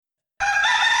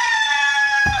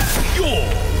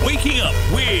Waking up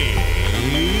with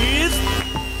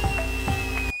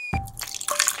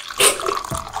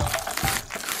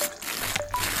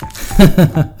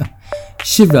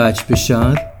Shivraj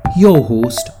Prashad, your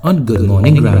host on Good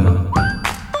Morning Grammar.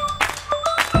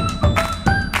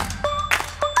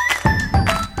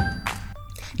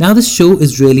 Now this show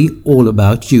is really all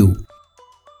about you.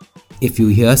 If you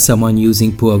hear someone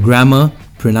using poor grammar,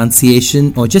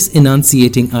 pronunciation, or just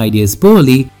enunciating ideas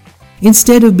poorly,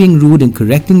 instead of being rude and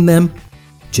correcting them,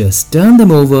 just turn them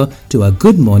over to our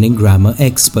Good Morning Grammar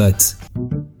experts.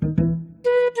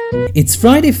 It's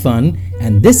Friday fun,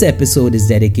 and this episode is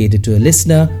dedicated to a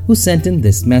listener who sent in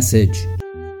this message.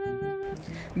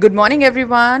 Good morning,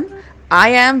 everyone. I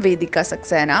am Vedica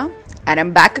Saxena, and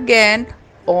I'm back again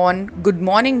on Good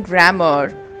Morning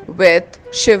Grammar with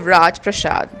Shivraj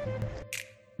Prashad.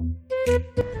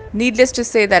 Needless to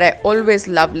say that I always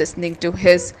love listening to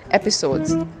his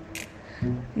episodes.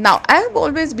 Now, I have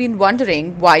always been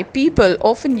wondering why people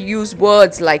often use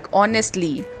words like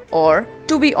honestly or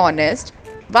to be honest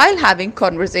while having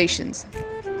conversations.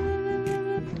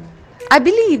 I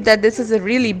believe that this is a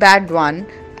really bad one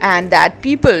and that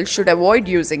people should avoid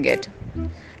using it.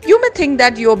 You may think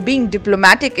that you're being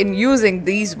diplomatic in using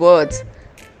these words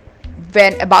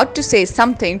when about to say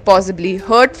something possibly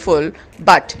hurtful,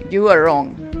 but you are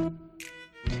wrong.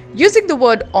 Using the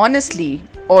word honestly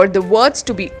or the words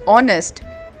to be honest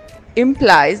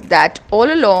implies that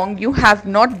all along you have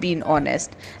not been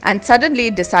honest and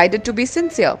suddenly decided to be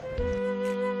sincere.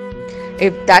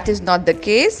 If that is not the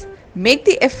case, make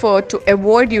the effort to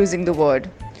avoid using the word.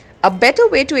 A better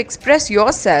way to express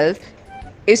yourself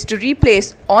is to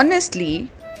replace honestly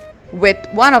with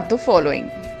one of the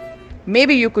following.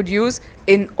 Maybe you could use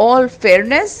in all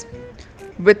fairness,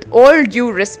 with all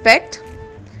due respect,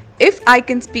 if I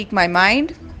can speak my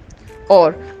mind,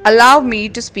 or allow me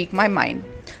to speak my mind.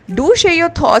 Do share your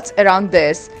thoughts around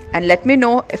this and let me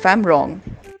know if I'm wrong.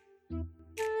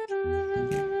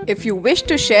 If you wish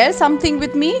to share something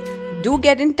with me, do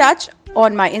get in touch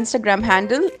on my Instagram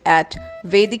handle at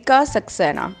Vedica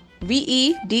Saxena.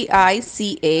 VEDICA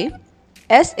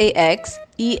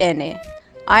SAXENA.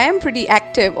 I am pretty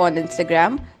active on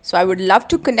Instagram, so I would love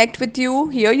to connect with you,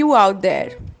 hear you out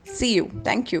there. See you.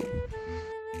 Thank you.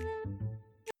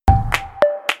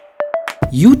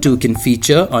 You too can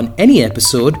feature on any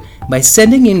episode by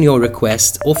sending in your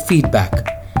requests or feedback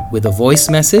with a voice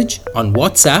message on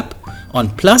WhatsApp on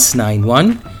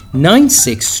 +91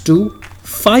 962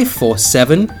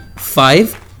 547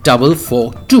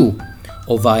 5442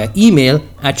 or via email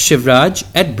at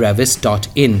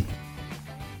shivraj@brevis.in.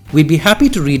 We'd be happy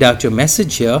to read out your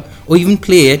message here or even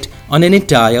play it on an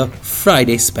entire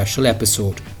Friday special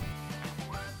episode.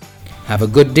 Have a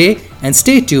good day and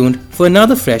stay tuned for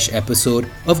another fresh episode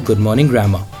of Good Morning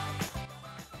Grammar.